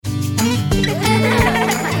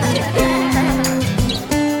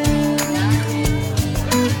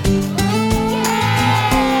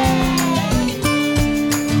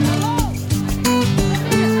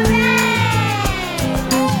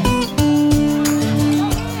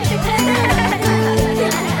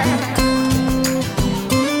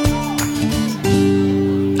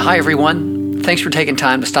Hi, everyone. Thanks for taking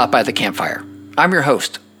time to stop by the campfire. I'm your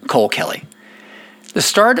host, Cole Kelly. The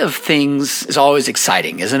start of things is always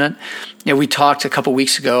exciting, isn't it? We talked a couple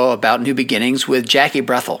weeks ago about new beginnings with Jackie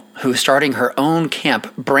Brethel, who is starting her own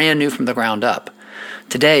camp brand new from the ground up.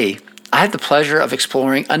 Today, I have the pleasure of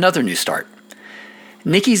exploring another new start.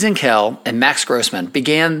 Nikki Zenkel and Max Grossman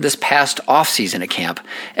began this past off-season at camp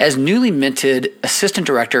as newly minted assistant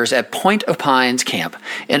directors at Point of Pines Camp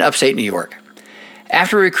in upstate New York.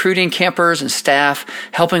 After recruiting campers and staff,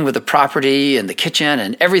 helping with the property and the kitchen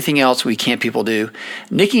and everything else we camp people do,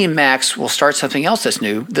 Nikki and Max will start something else that's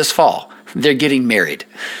new this fall. They're getting married.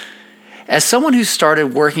 As someone who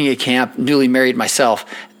started working at camp newly married myself,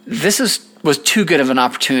 was too good of an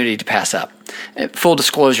opportunity to pass up. Full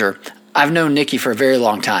disclosure, I've known Nikki for a very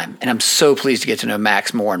long time, and I'm so pleased to get to know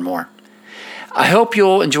Max more and more. I hope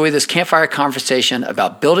you'll enjoy this campfire conversation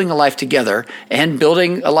about building a life together and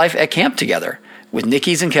building a life at camp together with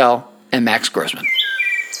Nikki Zenkel and Max Grossman.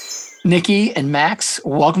 Nikki and Max,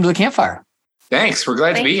 welcome to the campfire. Thanks. We're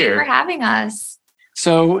glad to be here. Thank you for having us.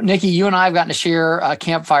 So, Nikki, you and I have gotten to share a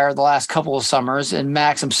campfire the last couple of summers. And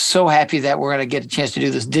Max, I'm so happy that we're going to get a chance to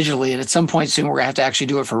do this digitally. And at some point soon, we're going to have to actually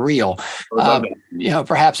do it for real.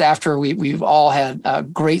 Perhaps after we've all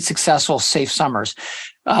had great, successful, safe summers.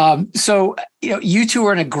 You two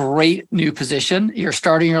are in a great new position. You're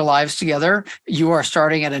starting your lives together. You are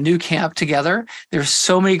starting at a new camp together. There's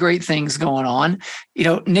so many great things going on.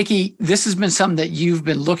 Nikki, this has been something that you've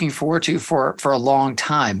been looking forward to for a long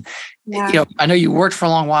time. Yeah. I know you worked for a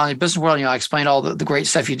long while in the business world. I explained all the great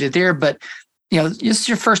stuff you did there, but this is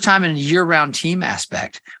your first time in a year-round team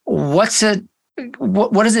aspect. What has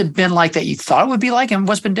it been like that you thought it would be like, and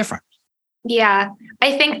what's been different? Yeah,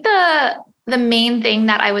 I think the main thing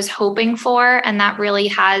that I was hoping for, and that really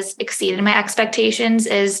has exceeded my expectations,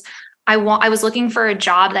 is I was looking for a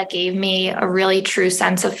job that gave me a really true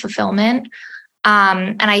sense of fulfillment.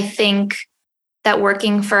 And I think that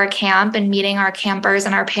working for a camp and meeting our campers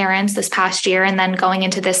and our parents this past year, and then going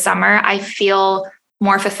into this summer, I feel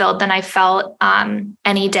more fulfilled than I felt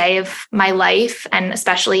any day of my life, and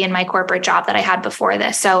especially in my corporate job that I had before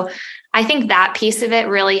this. So I think that piece of it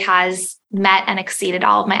really has met and exceeded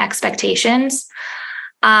all of my expectations.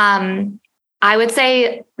 I would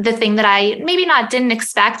say the thing that I didn't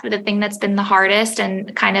expect, but the thing that's been the hardest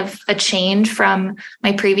and kind of a change from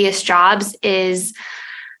my previous jobs is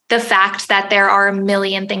the fact that there are a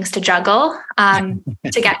million things to juggle to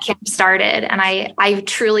get camp started. And I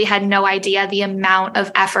truly had no idea the amount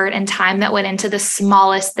of effort and time that went into the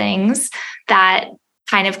smallest things that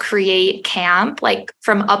kind of create camp, like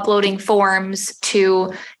from uploading forms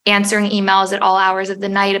to answering emails at all hours of the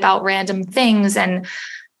night about random things and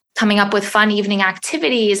coming up with fun evening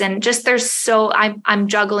activities. And just I'm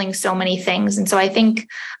juggling so many things. And so I think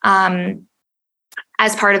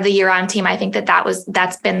as part of the year-round team, I think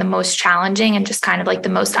that's been the most challenging and just kind of like the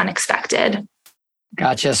most unexpected.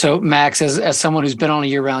 Gotcha. So Max, as someone who's been on a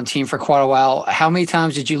year-round team for quite a while, how many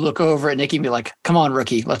times did you look over at Nikki and be like, come on,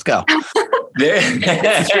 rookie, let's go? There's been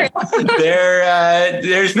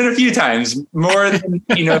a few times, more than,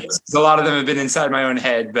 a lot of them have been inside my own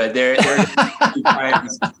head, but there a few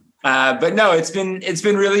times. But no, it's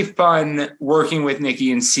been really fun working with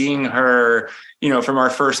Nikki and seeing her, from our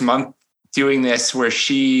first month doing this, where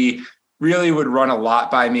she really would run a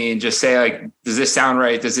lot by me and just say, like, does this sound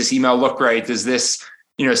right? Does this email look right? Does this,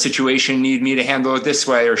 situation need me to handle it this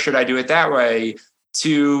way, or should I do it that way?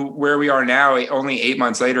 To where we are now, only 8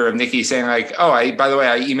 months later, of Nikki saying like, by the way,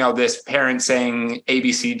 I emailed this parent saying A,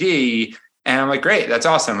 B, C, D. And I'm like, great, that's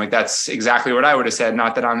awesome. Like, that's exactly what I would have said.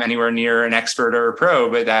 Not that I'm anywhere near an expert or a pro,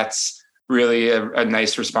 but that's really a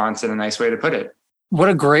nice response and a nice way to put it. What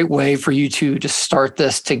a great way for you two to start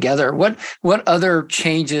this together. What other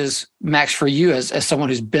changes, Max, for you as someone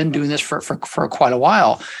who's been doing this for quite a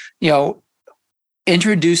while,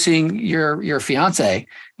 introducing your fiance,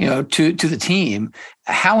 to the team,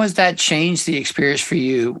 how has that changed the experience for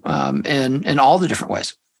you in all the different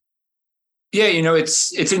ways? Yeah,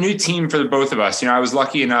 it's a new team for the both of us. I was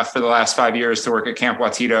lucky enough for the last 5 years to work at Camp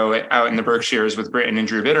Watito out in the Berkshires with Britton and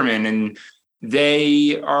Drew Bitterman, and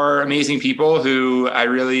they are amazing people who I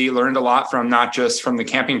really learned a lot from, not just from the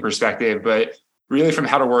camping perspective, but really from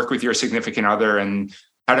how to work with your significant other and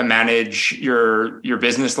how to manage your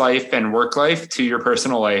business life and work life to your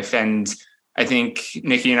personal life. And I think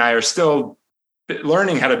Nikki and I are still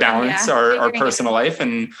learning how to balance our personal life.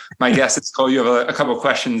 And my guess is, Cole, you have a couple of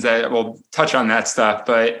questions that will touch on that stuff.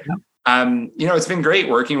 But, it's been great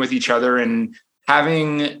working with each other and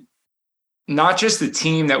having not just the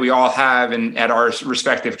team that we all have and at our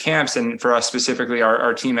respective camps, and for us specifically,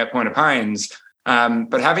 our team at Point of Pines,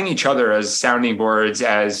 But having each other as sounding boards,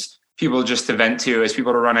 as people just to vent to, as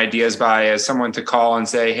people to run ideas by, as someone to call and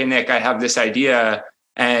say, hey, Nick, I have this idea.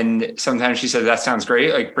 And sometimes she says, that sounds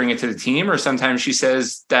great, like bring it to the team. Or sometimes she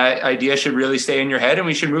says that idea should really stay in your head and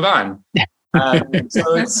we should move on.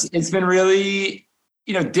 So it's been really,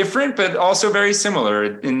 different, but also very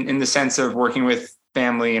similar in the sense of working with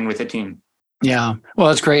family and with a team. Yeah. Well,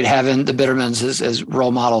 it's great having the Bittermans as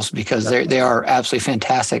role models because they are absolutely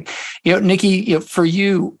fantastic. Nikki, for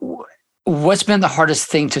you, what's been the hardest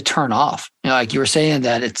thing to turn off? Like you were saying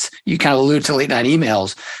that you kind of allude to late night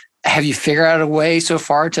emails. Have you figured out a way so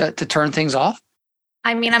far to turn things off?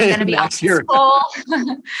 I mean, I'm going to be honest.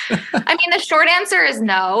 The short answer is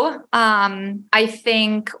no. I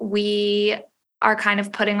think we are kind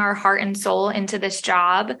of putting our heart and soul into this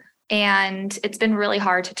job, and it's been really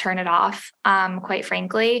hard to turn it off, quite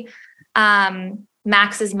frankly.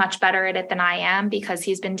 Max is much better at it than I am because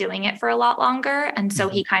he's been doing it for a lot longer. And so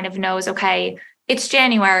he kind of knows, okay, it's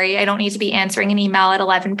January. I don't need to be answering an email at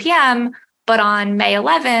 11 p.m., but on May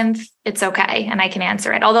 11th, it's okay. And I can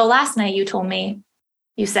answer it. Although last night you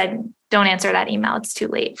said, don't answer that email. It's too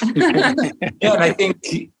late. Yeah. And I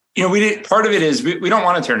think, part of it is we don't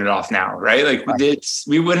want to turn it off now, right? Like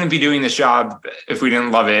we wouldn't be doing this job if we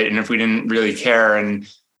didn't love it and if we didn't really care.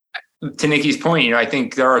 And to Nikki's point, I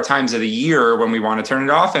think there are times of the year when we want to turn it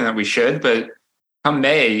off and that we should, but come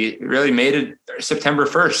May, really made it September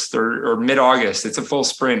 1st or mid-August. It's a full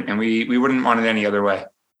sprint and we wouldn't want it any other way.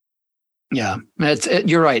 Yeah,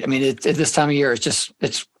 you're right. I mean, at this time of year,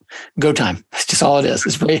 it's go time. It's just all it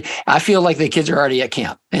is. I feel like the kids are already at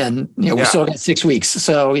camp and, we still got 6 weeks.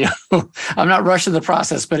 So, I'm not rushing the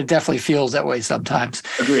process, but it definitely feels that way sometimes.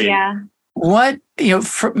 Agreed. Yeah. What,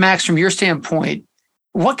 Max, from your standpoint,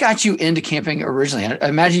 what got you into camping originally? I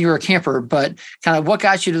imagine you were a camper, but kind of what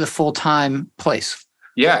got you to the full-time place?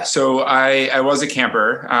 Yeah. So I was a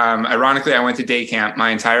camper. Ironically, I went to day camp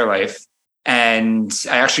my entire life. And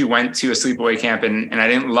I actually went to a sleepaway camp and I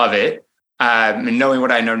didn't love it. And knowing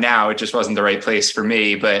what I know now, it just wasn't the right place for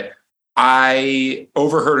me. But I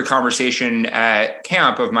overheard a conversation at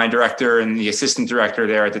camp of my director and the assistant director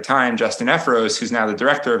there at the time, Justin Efros, who's now the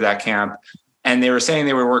director of that camp. And they were saying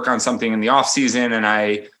they would work on something in the off season. And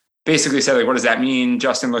I basically said, like, what does that mean?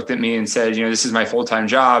 Justin looked at me and said, this is my full-time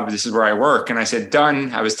job. This is where I work. And I said,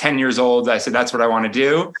 done. I was 10 years old. I said, that's what I want to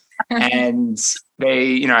do. And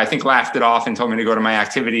they, I think laughed it off and told me to go to my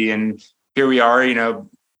activity. And here we are,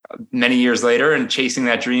 many years later and chasing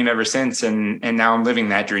that dream ever since. And now I'm living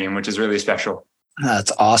that dream, which is really special.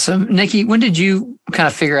 That's awesome. Nikki, when did you kind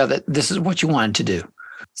of figure out that this is what you wanted to do?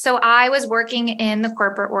 So I was working in the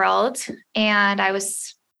corporate world and I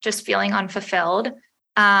was just feeling unfulfilled.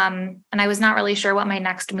 And I was not really sure what my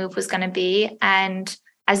next move was going to be. And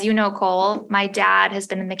as you know, Cole, my dad has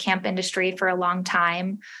been in the camp industry for a long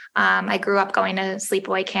time. I grew up going to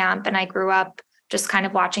sleepaway camp and I grew up just kind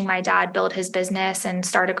of watching my dad build his business and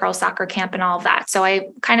start a girls' soccer camp and all of that. So I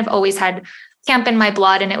kind of always had camp in my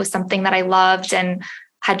blood and it was something that I loved and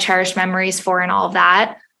had cherished memories for and all of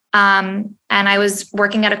that. And I was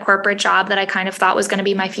working at a corporate job that I kind of thought was going to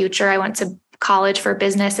be my future. I went to college for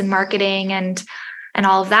business and marketing and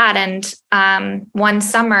all of that. And one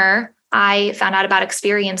summer, I found out about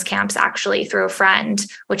experience camps actually through a friend,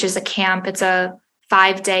 which is a camp. It's a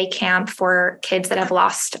 5-day camp for kids that have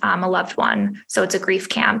lost a loved one. So it's a grief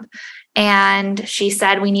camp. And she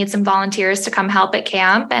said, we need some volunteers to come help at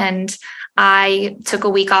camp. And I took a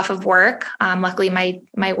week off of work. Luckily,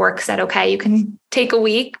 my work said, okay, you can take a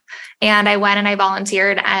week. And I went and I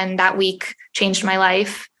volunteered. And that week changed my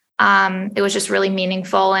life. It was just really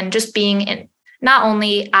meaningful. And just being in, not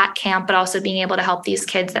only at camp, but also being able to help these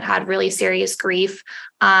kids that had really serious grief,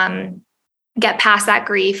 get past that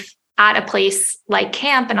grief at a place like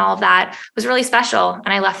camp and all of that was really special.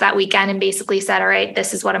 And I left that weekend and basically said, all right,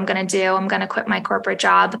 this is what I'm going to do. I'm going to quit my corporate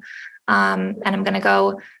job and I'm going to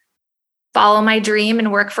go follow my dream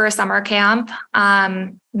and work for a summer camp.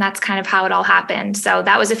 And that's kind of how it all happened. So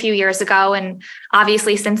that was a few years ago. And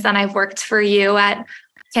obviously since then I've worked for you at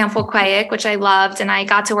Camp Wilquayic, which I loved. And I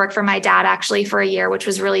got to work for my dad actually for a year, which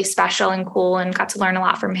was really special and cool and got to learn a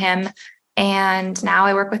lot from him. And now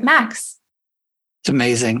I work with Max. It's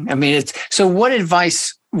amazing. I mean, so what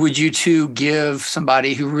advice would you two give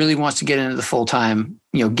somebody who really wants to get into the full-time,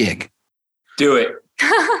 gig? Do it.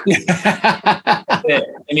 I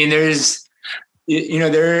mean, there's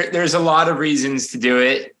a lot of reasons to do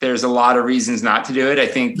it. There's a lot of reasons not to do it. I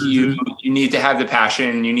think you need to have the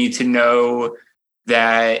passion. You need to know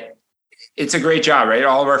that it's a great job, right?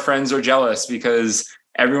 All of our friends are jealous because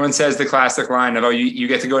everyone says the classic line of, oh, you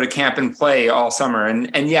get to go to camp and play all summer.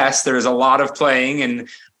 And yes, there's a lot of playing and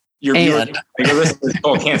your viewers, your listeners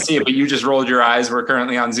can't see it, but you just rolled your eyes. We're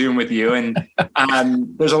currently on Zoom with you. And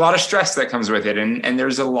there's a lot of stress that comes with it. And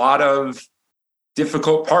there's a lot of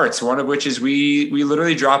difficult parts, one of which is we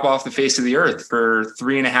literally drop off the face of the earth for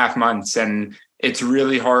 3.5 months. And it's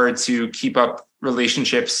really hard to keep up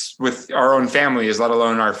relationships with our own families, let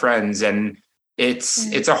alone our friends. And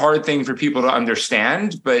it's a hard thing for people to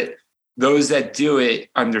understand, but those that do it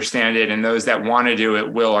understand it, and those that want to do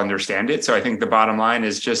it will understand it. So I think the bottom line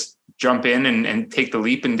is just jump in and take the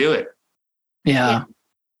leap and do it. Yeah.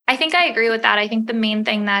 I think I agree with that. I think the main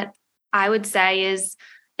thing that I would say is,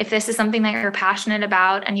 if this is something that you're passionate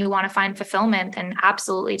about and you want to find fulfillment, then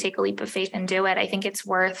absolutely take a leap of faith and do it. I think it's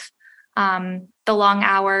worth the long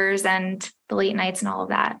hours and the late nights and all of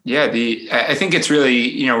that. Yeah. I think it's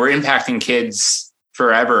really, we're impacting kids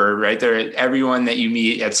forever, right? Everyone that you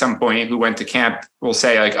meet at some point who went to camp will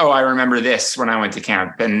say like, oh, I remember this when I went to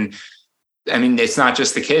camp. And I mean, it's not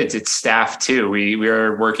just the kids, it's staff too. We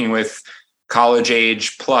are working with college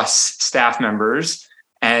age plus staff members,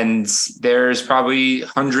 and there's probably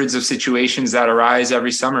hundreds of situations that arise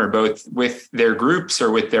every summer, both with their groups or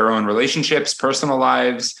with their own relationships, personal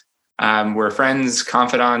lives. We're friends,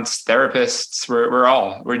 confidants, therapists,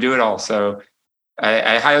 we do it all. So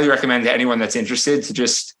I highly recommend to anyone that's interested to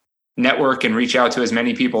just network and reach out to as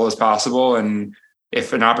many people as possible. And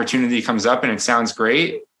if an opportunity comes up and it sounds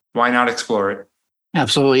great, why not explore it?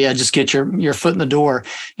 Absolutely. Yeah. Just get your foot in the door.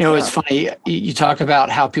 It's funny. You talk about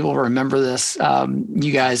how people remember this.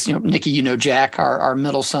 You guys, Nikki, Jack, our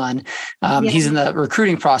middle son, he's in the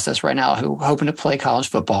recruiting process right now, hoping to play college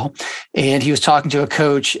football. And he was talking to a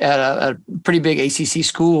coach at a pretty big ACC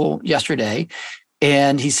school yesterday.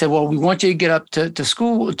 And he said, well, we want you to get up to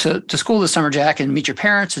school this summer, Jack, and meet your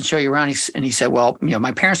parents and show you around. And he said, well,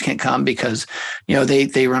 my parents can't come because,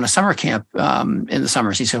 they run a summer camp in the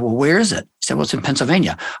summers. He said, well, where is it? He said, well, it's in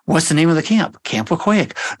Pennsylvania. What's the name of the camp? Camp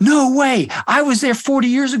Wacoiac. No way. I was there 40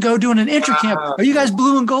 years ago doing an intra camp. Are you guys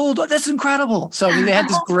blue and gold? Oh, that's incredible. So they had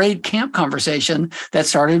this great camp conversation that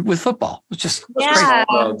started with football. It's just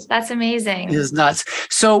crazy. That's amazing. It is nuts.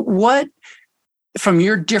 So from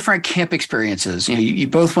your different camp experiences, you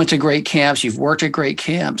both went to great camps, you've worked at great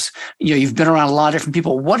camps, you've been around a lot of different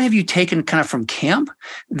people. What have you taken kind of from camp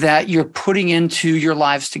that you're putting into your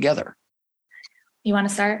lives together? You want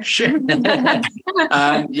to start? Sure.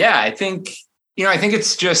 I think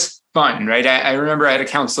it's just fun, right? I remember I had a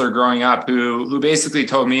counselor growing up who basically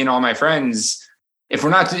told me and all my friends, if we're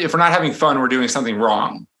not having fun, we're doing something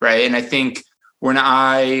wrong, right? And I think when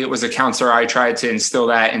I was a counselor, I tried to instill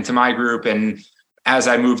that into my group. And as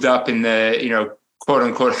I moved up in the, quote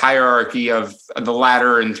unquote hierarchy of the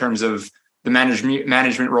ladder in terms of the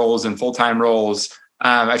management roles and full-time roles,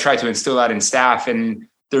 I tried to instill that in staff. And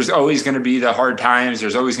there's always going to be the hard times.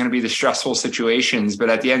 There's always going to be the stressful situations.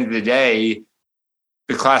 But at the end of the day,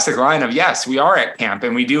 the classic line of, yes, we are at camp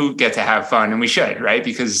and we do get to have fun, and we should, right?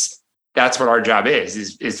 Because that's what our job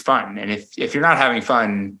is fun. And if you're not having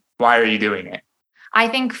fun, why are you doing it? I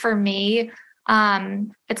think for me,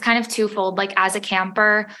 it's kind of twofold. Like as a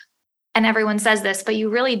camper, and everyone says this, but you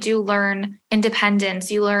really do learn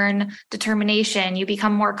independence. You learn determination. You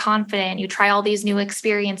become more confident. You try all these new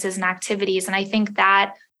experiences and activities. And I think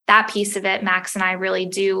that piece of it, Max and I really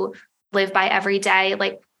do live by every day,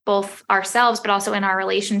 like both ourselves, but also in our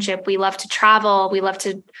relationship. We love to travel. We love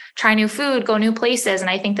to try new food, go new places. And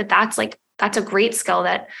I think that's a great skill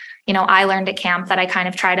that, I learned at camp that I kind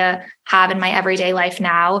of try to have in my everyday life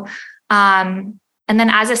now. And then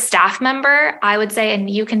as a staff member, I would say, and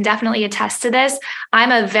you can definitely attest to this, I'm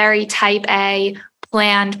a very type A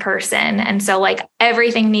planned person. And so like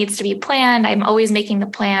everything needs to be planned. I'm always making the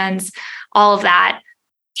plans, all of that.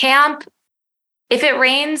 Camp, if it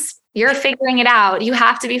rains, you're figuring it out. You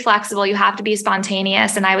have to be flexible. You have to be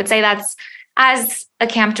spontaneous. And I would say that's, as a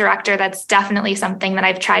camp director, that's definitely something that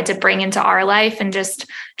I've tried to bring into our life, and just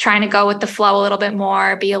trying to go with the flow a little bit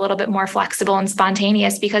more, be a little bit more flexible and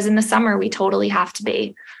spontaneous, because in the summer we totally have to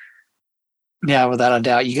be. Yeah, without a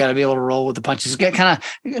doubt. You got to be able to roll with the punches. Get kind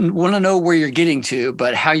of want to know where you're getting to,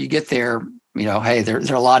 but how you get there, hey, there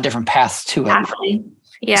are a lot of different paths to it. Exactly.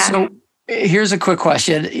 Yeah. So here's a quick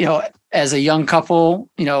question. As a young couple,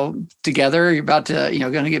 together, you're about to,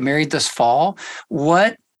 going to get married this fall.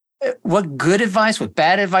 What good advice, what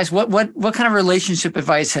bad advice, what kind of relationship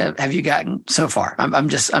advice have you gotten so far?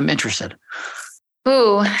 I'm interested.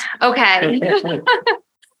 Ooh, okay.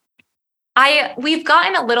 We've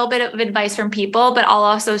gotten a little bit of advice from people, but I'll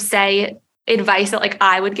also say advice that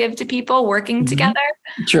I would give to people working together.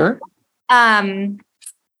 Sure. What?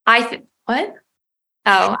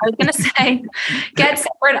 Oh, I was going to say, get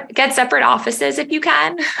separate offices if you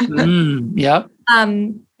can. Yep.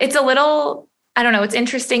 it's a little, I don't know, it's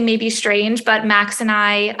interesting, maybe strange, but Max and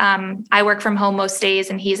I work from home most days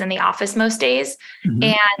and he's in the office most days. Mm-hmm.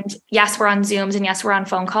 And yes, we're on Zooms and yes, we're on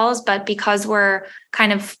phone calls, but because we're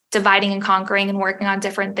kind of dividing and conquering and working on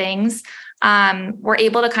different things, we're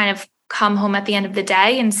able to kind of come home at the end of the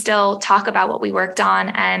day and still talk about what we worked on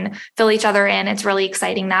and fill each other in. It's really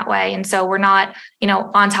exciting that way. And so we're not,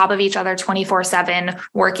 on top of each other 24/7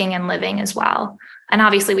 working and living as well. And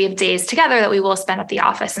obviously we have days together that we will spend at the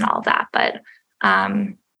office and all of that, but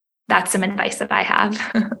that's some advice that I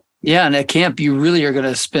have. Yeah. And at camp, you really are going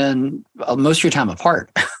to spend most of your time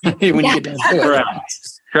apart when you get down to it.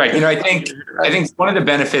 Correct. I think one of the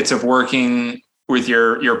benefits of working with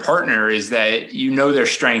your partner is that their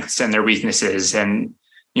strengths and their weaknesses, and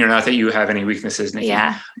not that you have any weaknesses, Nikki.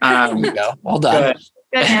 Yeah. There you go. Well done.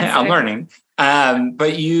 I'm learning.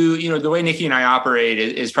 But the way Nikki and I operate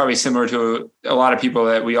is probably similar to a lot of people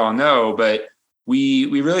that we all know, but we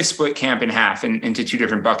really split camp in half into two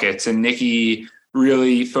different buckets. And Nikki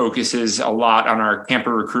really focuses a lot on our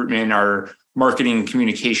camper recruitment, our marketing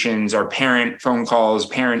communications, our parent phone calls,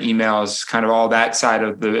 parent emails, kind of all that side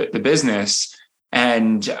of the business.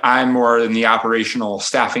 And I'm more in the operational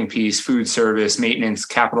staffing piece, food service, maintenance,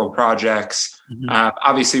 capital projects,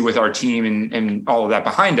 obviously with our team and all of that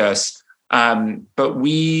behind us. But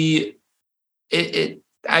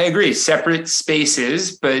I agree, separate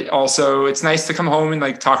spaces, but also it's nice to come home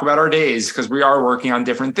and talk about our days because we are working on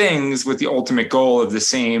different things with the ultimate goal of the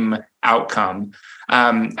same outcome.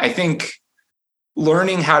 I think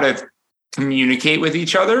learning how to communicate with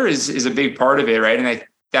each other is a big part of it, right? And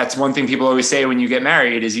that's one thing people always say when you get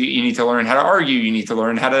married is you need to learn how to argue. You need to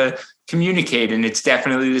learn how to communicate. And it's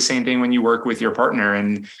definitely the same thing when you work with your partner.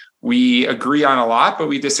 And we agree on a lot, but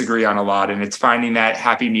we disagree on a lot. And it's finding that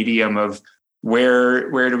happy medium of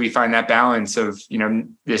where do we find that balance of,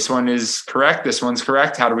 this one is correct, this one's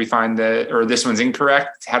correct. How do we find or this one's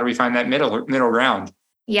incorrect? How do we find that middle ground?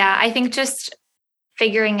 Yeah, I think just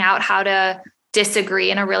figuring out how to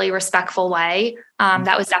disagree in a really respectful way.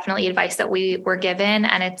 That was definitely advice that we were given.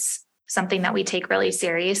 And it's something that we take really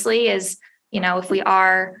seriously is,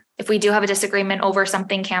 if we do have a disagreement over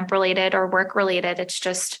something camp related or work related, it's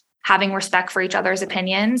just having respect for each other's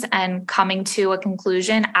opinions and coming to a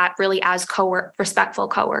conclusion as respectful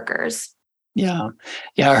coworkers. Yeah.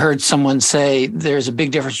 I heard someone say there's a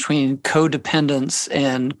big difference between codependence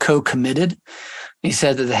and co-committed. He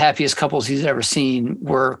said that the happiest couples he's ever seen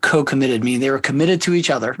were co-committed, meaning they were committed to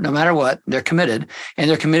each other, no matter what, they're committed, and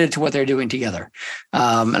they're committed to what they're doing together.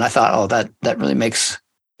 And I thought, that really makes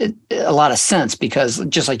a lot of sense because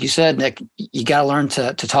just like you said, Nick, you got to learn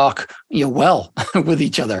to talk, well with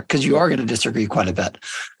each other because you are going to disagree quite a bit.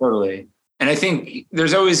 Totally. And I think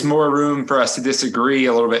there's always more room for us to disagree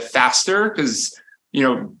a little bit faster because we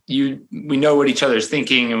know what each other's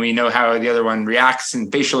thinking and we know how the other one reacts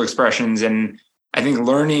and facial expressions. And I think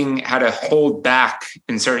learning how to hold back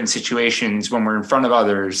in certain situations when we're in front of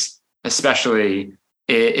others, especially,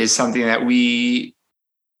 is something that we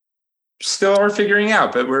still are figuring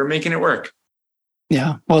out, but we're making it work.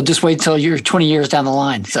 Yeah. Well, just wait till you're 20 years down the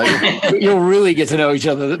line. So you'll really get to know each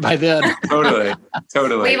other by then. Totally.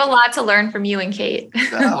 We have a lot to learn from you and Kate.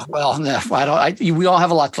 We all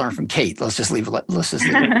have a lot to learn from Kate. Let's just leave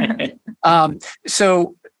it.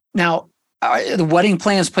 So now the wedding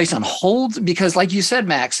plans placed on hold because like you said,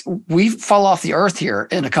 Max, we fall off the earth here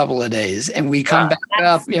in a couple of days and we come back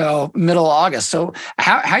up, middle of August. So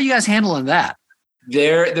how are you guys handling that?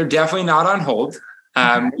 They're definitely not on hold.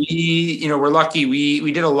 We're lucky.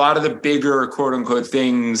 We did a lot of the bigger quote unquote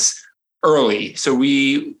things early. So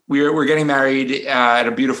we're getting married at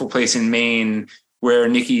a beautiful place in Maine where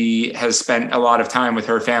Nikki has spent a lot of time with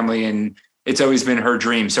her family and it's always been her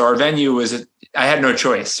dream. So our venue I had no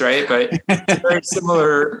choice, right? But it's a very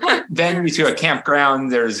similar venue to a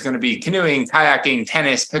campground. There's going to be canoeing, kayaking,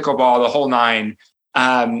 tennis, pickleball, the whole nine.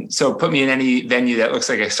 So put me in any venue that looks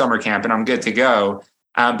like a summer camp and I'm good to go.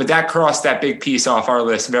 But that crossed that big piece off our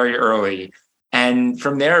list very early. And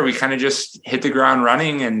from there, we kind of just hit the ground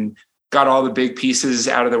running and got all the big pieces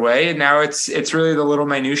out of the way. And now it's really the little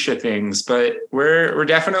minutia things, but we're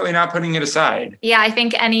definitely not putting it aside. Yeah. I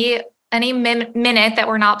think any minute that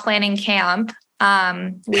we're not planning camp,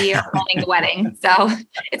 we are planning the wedding. So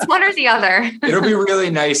it's one or the other. It'll be really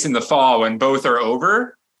nice in the fall when both are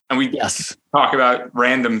over and we talk about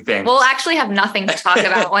random things. We'll actually have nothing to talk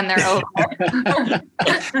about when they're over.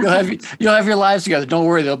 You'll have your lives together. Don't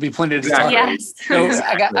worry, there'll be plenty to talk about. Yes. So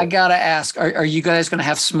I gotta ask: Are you guys going to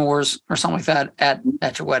have s'mores or something like that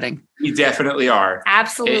at your wedding? We definitely are.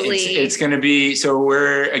 Absolutely. It's going to be. So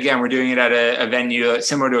we're doing it at a venue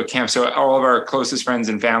similar to a camp. So all of our closest friends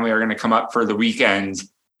and family are going to come up for the weekend.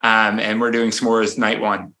 And we're doing s'mores night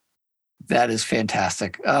one. That is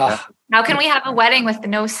fantastic. How can we have a wedding with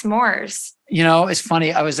no s'mores? It's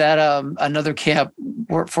funny. I was at another camp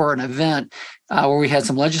for an event where we had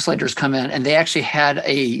some legislators come in, and they actually had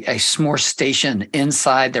a s'more station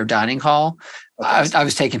inside their dining hall. I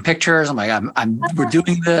was taking pictures. I'm like, we're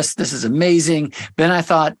doing this. This is amazing. Then I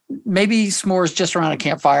thought maybe s'mores just around a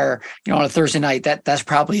campfire, on a Thursday night. That's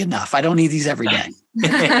probably enough. I don't need these every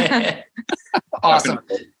day. Awesome.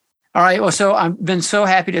 All right. Well, so I've been so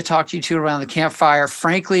happy to talk to you two around the campfire.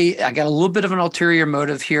 Frankly, I got a little bit of an ulterior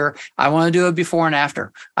motive here. I want to do a before and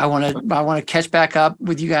after. I want to catch back up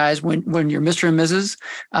with you guys when you're Mr. and Mrs.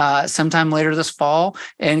 Sometime later this fall,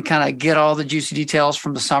 and kind of get all the juicy details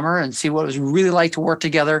from the summer and see what it was really like to work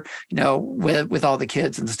together, with all the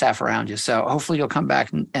kids and the staff around you. So hopefully you'll come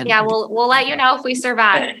back and yeah, we'll let you know if we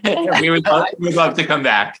survive. We'd love to come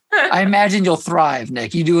back. I imagine you'll thrive,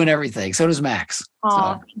 Nick. You doing everything. So does Max.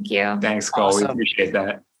 Oh, thank you. Thanks, Cole. Awesome. We appreciate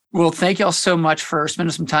that. Well, thank y'all so much for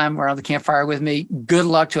spending some time around the campfire with me. Good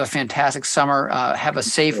luck to a fantastic summer. Have a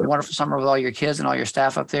safe, wonderful summer with all your kids and all your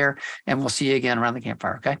staff up there. And we'll see you again around the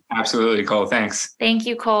campfire. Okay? Absolutely, Cole. Thanks. Thank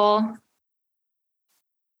you, Cole.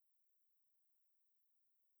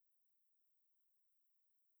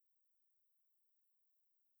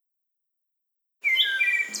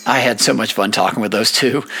 I had so much fun talking with those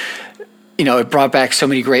two. It brought back so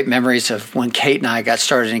many great memories of when Kate and I got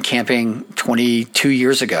started in camping 22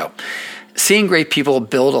 years ago. Seeing great people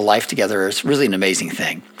build a life together is really an amazing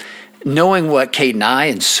thing. Knowing what Kate and I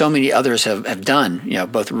and so many others have done,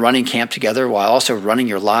 both running camp together while also running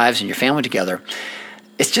your lives and your family together,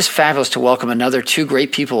 it's just fabulous to welcome another two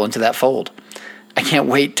great people into that fold. I can't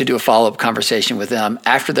wait to do a follow-up conversation with them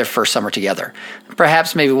after their first summer together.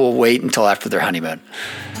 Perhaps maybe we'll wait until after their honeymoon.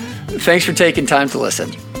 Thanks for taking time to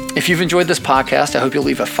listen. If you've enjoyed this podcast, I hope you'll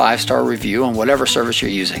leave a 5-star review on whatever service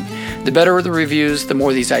you're using. The better the reviews, the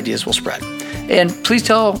more these ideas will spread. And please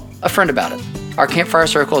tell a friend about it. Our campfire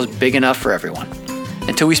circle is big enough for everyone.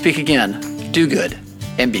 Until we speak again, do good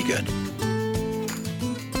and be good.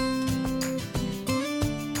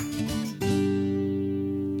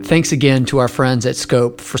 Thanks again to our friends at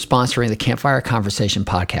Scope for sponsoring the Campfire Conversation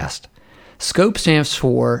podcast. SCOPE stands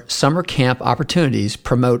for Summer Camp Opportunities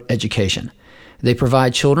Promote Education. They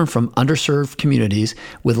provide children from underserved communities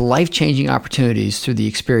with life-changing opportunities through the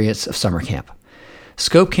experience of summer camp.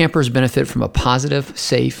 SCOPE campers benefit from a positive,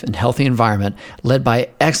 safe, and healthy environment led by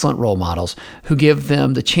excellent role models who give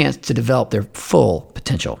them the chance to develop their full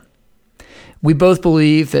potential. We both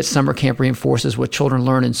believe that summer camp reinforces what children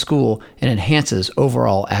learn in school and enhances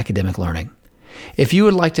overall academic learning. If you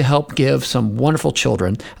would like to help give some wonderful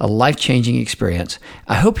children a life-changing experience,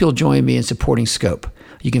 I hope you'll join me in supporting SCOPE.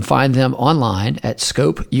 You can find them online at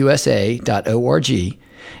scopeusa.org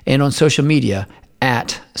and on social media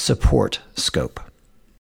at SupportScope.